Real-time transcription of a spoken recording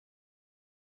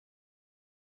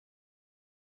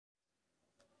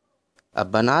A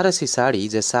Banarasi sari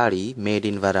is a sari made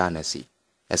in Varanasi,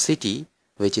 a city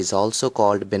which is also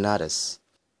called Benares.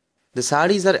 The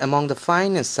saris are among the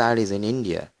finest saris in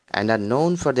India and are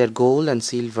known for their gold and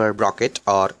silver brocade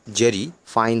or zari,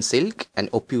 fine silk and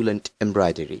opulent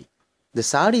embroidery. The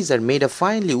saris are made of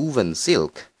finely woven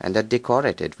silk and are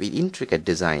decorated with intricate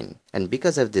design, and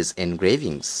because of this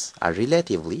engravings are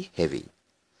relatively heavy.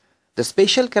 The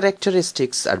special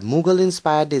characteristics are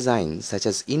Mughal-inspired designs such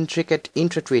as intricate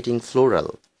intertwining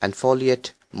floral and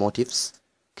foliate motifs,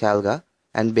 kalga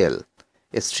and bell.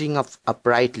 A string of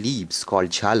upright leaves called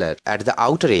jhalar at the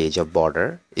outer edge of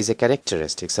border is a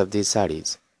characteristic of these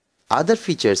saris. Other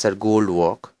features are gold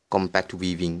work, compact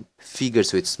weaving,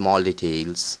 figures with small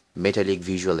details, metallic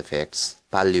visual effects,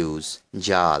 pallus,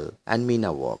 jal and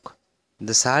meena work.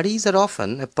 The saris are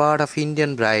often a part of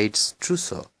Indian brides'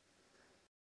 trousseau.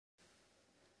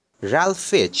 Ralph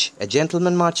Fitch, a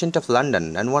gentleman merchant of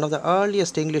London and one of the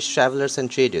earliest English travelers and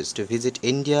traders to visit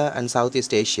India and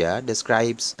Southeast Asia,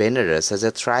 describes Benares as a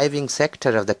thriving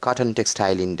sector of the cotton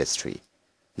textile industry.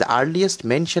 The earliest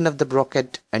mention of the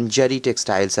brocade and zari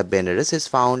textiles of Benares is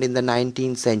found in the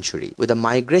 19th century, with a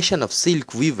migration of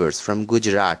silk weavers from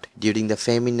Gujarat during the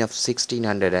famine of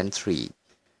 1603.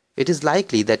 It is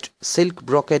likely that silk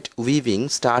brocade weaving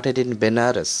started in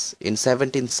Benares in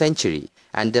 17th century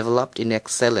and developed in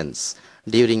excellence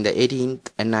during the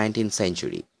 18th and 19th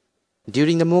century.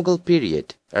 During the Mughal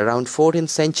period, around 14th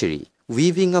century,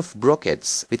 weaving of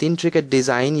brocades with intricate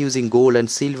design using gold and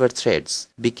silver threads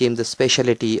became the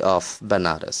specialty of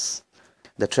Banaras.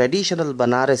 The traditional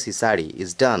Banarasi sari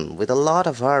is done with a lot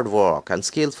of hard work and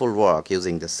skillful work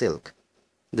using the silk.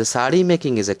 The sari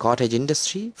making is a cottage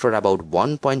industry for about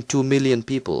 1.2 million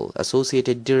people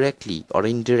associated directly or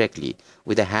indirectly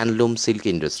with the handloom silk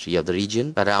industry of the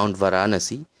region around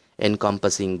Varanasi,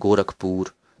 encompassing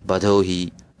Gorakhpur,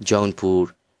 Bhadoi,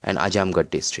 Jaunpur and Azamgarh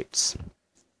districts.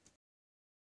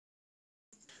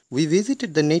 We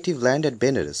visited the native land at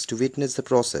Benares to witness the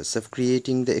process of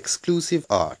creating the exclusive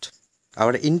art.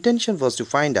 Our intention was to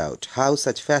find out how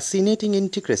such fascinating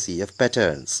intricacy of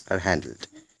patterns are handled.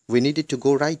 We needed to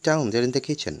go right down there in the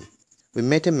kitchen. We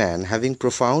met a man having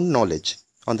profound knowledge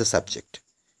on the subject.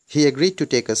 He agreed to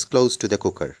take us close to the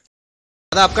cooker.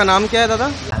 दादा आपका नाम क्या है दादा?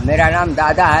 मेरा नाम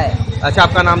दादा है। अच्छा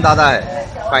आपका नाम दादा है।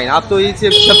 फाइन, आप तो ये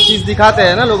सब चीज दिखाते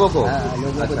हैं ना लोगों को?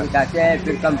 लोगों को दिखाते हैं,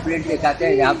 फिर कंप्लीट दिखाते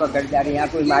हैं। यहाँ पर खरीदारी, यहाँ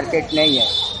कोई मार्केट नहीं है।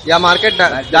 या मार्केट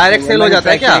डायरेक्ट सेल हो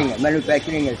जाता है क्या?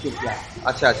 मैन्युफैक्चरिंग है सिर्फ।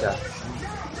 अच्छा अच्छा,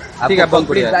 ठीक है, बहुत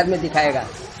बढ़िया। बाद में दिखाएगा।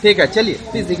 ठीक है, चलिए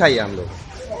प्लीज दिखाइए हम लोग।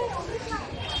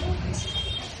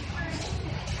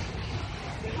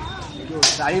 जो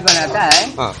साड़ी बनाता है,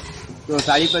 हाँ, तो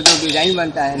साड़ी पर जो डिजाइन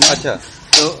बनता है ना, अच्छा,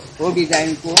 तो वो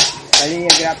डिजाइन को पहले ये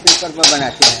ग्राफ पेपर पर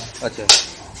बनाते हैं। अच्छा,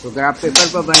 तो ग्राफ पेपर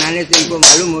पर बनाने से इनको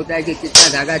मालूम होता है कि कितना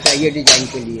धागा चाहिए डिजाइन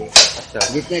के लिए। अच्छा,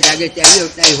 जितने धागे चाहिए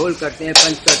उतना ही होल्ड करते हैं,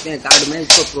 पंच करते हैं कार्ड में।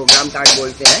 इसको प्रोग्राम कार्ड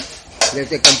बोलते हैं,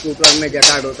 जैसे कंप्यूटर में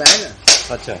जकार्ड होता है ना।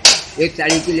 अच्छा, एक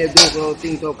साड़ी के लिए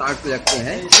 200-300 कार्ड लगते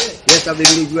हैं। ये सब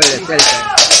इंडिविजुअल है, सेल्फ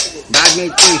है। बाद में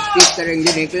इसको स्टिच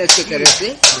करेंगे नेकलेस की तरह से,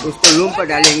 उसको लूम पर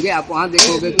डालेंगे। आप वहाँ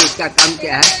देखोगे कि उसका काम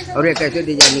क्या है और ये कैसे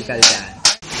डिजाइन निकलता है।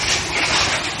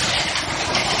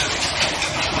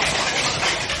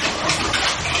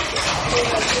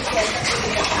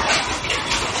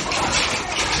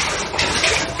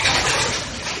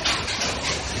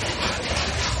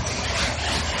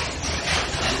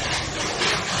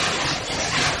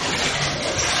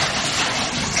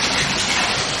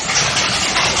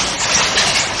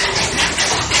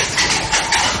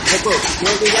 देखो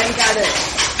ये डिजाइन कार्ड है,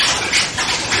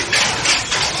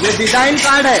 ये डिजाइन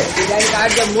कार्ड है। डिजाइन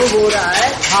कार्ड जब मूव हो रहा है,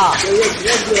 हाँ, तो ये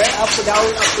ड्रेस जो है अप डाउन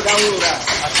हो रहा है।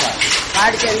 अच्छा,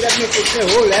 कार्ड के अंदर में कितने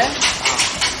होल है,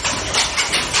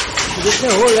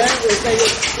 जितने होल है उसका ये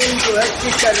पिन जो है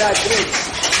पिक कर रहा है ड्रेस।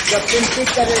 जब पिन पिक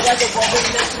करेगा तो पॉकेट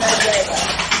में लग जाएगा।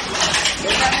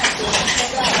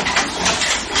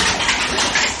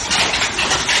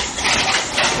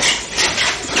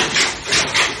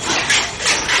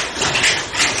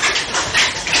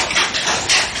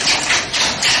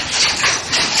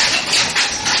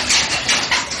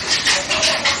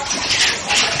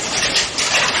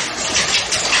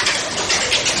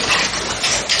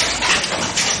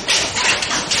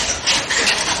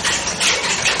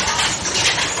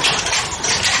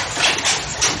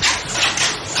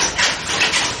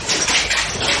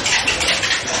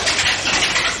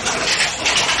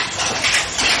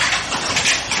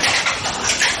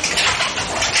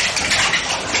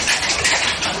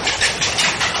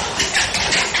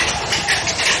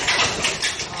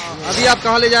 अभी आप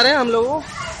कहाँ ले जा रहे हैं हम लोगों?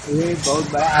 ये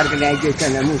बहुत बड़ा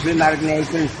ऑर्गेनाइजेशन है, मुस्लिम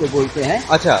ऑर्गेनाइजेशन इसको बोलते हैं।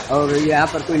 अच्छा। और यहाँ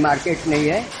पर कोई मार्केट नहीं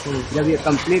है। जब ये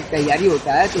कंप्लीट तैयारी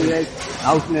होता है तो ये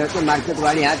हाउस में होते मार्केट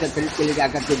वाले यहाँ से खरीद के ले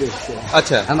जाकर के बेचते हैं।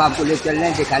 अच्छा। हम आपको ले चल रहे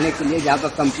हैं दिखाने के लिए जहाँ पर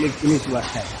कंप्लीट फिनिश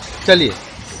वर्क है। चलिए।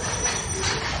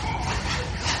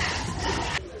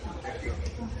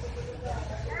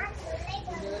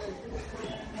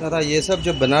 दादा ये सब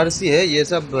जो बनारसी है ये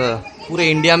सब पूरे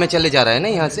इंडिया में चले जा रहा है ना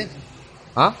यहाँ से?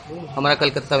 हाँ, हमारा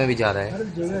कलकत्ता में भी जा रहा है, हर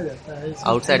जगह जाता है।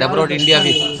 आउटसाइड अब्रॉड इंडिया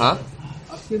भी। हाँ,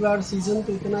 आपकी बार सीजन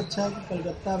तो इतना अच्छा है कि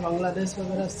कलकत्ता, बांग्लादेश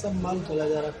वगैरह सब माल चला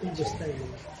जा रहा है, कुछ जस्ता ही नहीं,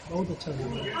 बहुत अच्छा है।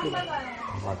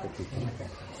 हाँ तो ठीक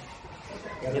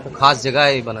है। ये तो खास जगह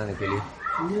है बनाने के लिए।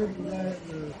 ये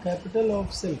कैपिटल ऑफ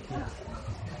सिल्क है।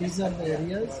 These are the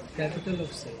areas capital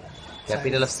of silk.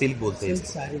 Capital of silk बोलते हैं सिल्क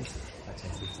इसको। सारी।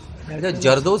 अच्छा,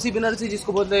 जरदोसी बनारसी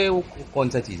जिसको बोलते हैं वो कौन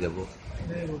सा चीज़ है वो?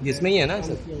 जिसमें ही है ना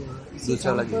सर?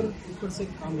 दूसरा वाला ऊपर से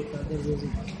काम होता है जरदोसी।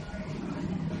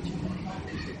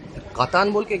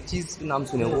 कातान बोल के एक चीज़ नाम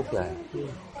सुने, वो क्या है?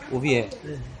 वो भी है?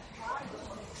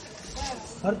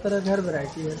 हर तरह की हर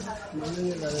वैरायटी है,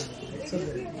 मांगेंगे ज़्यादा सब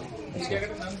वैरायटी।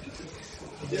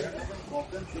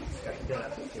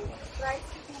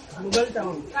 मुगल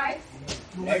टाउन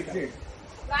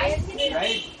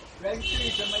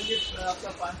समझिए आपका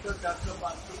 500, 400,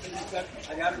 500 से लेकर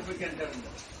 1000 रुपये के अंदर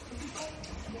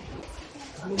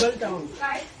मुगल टाउन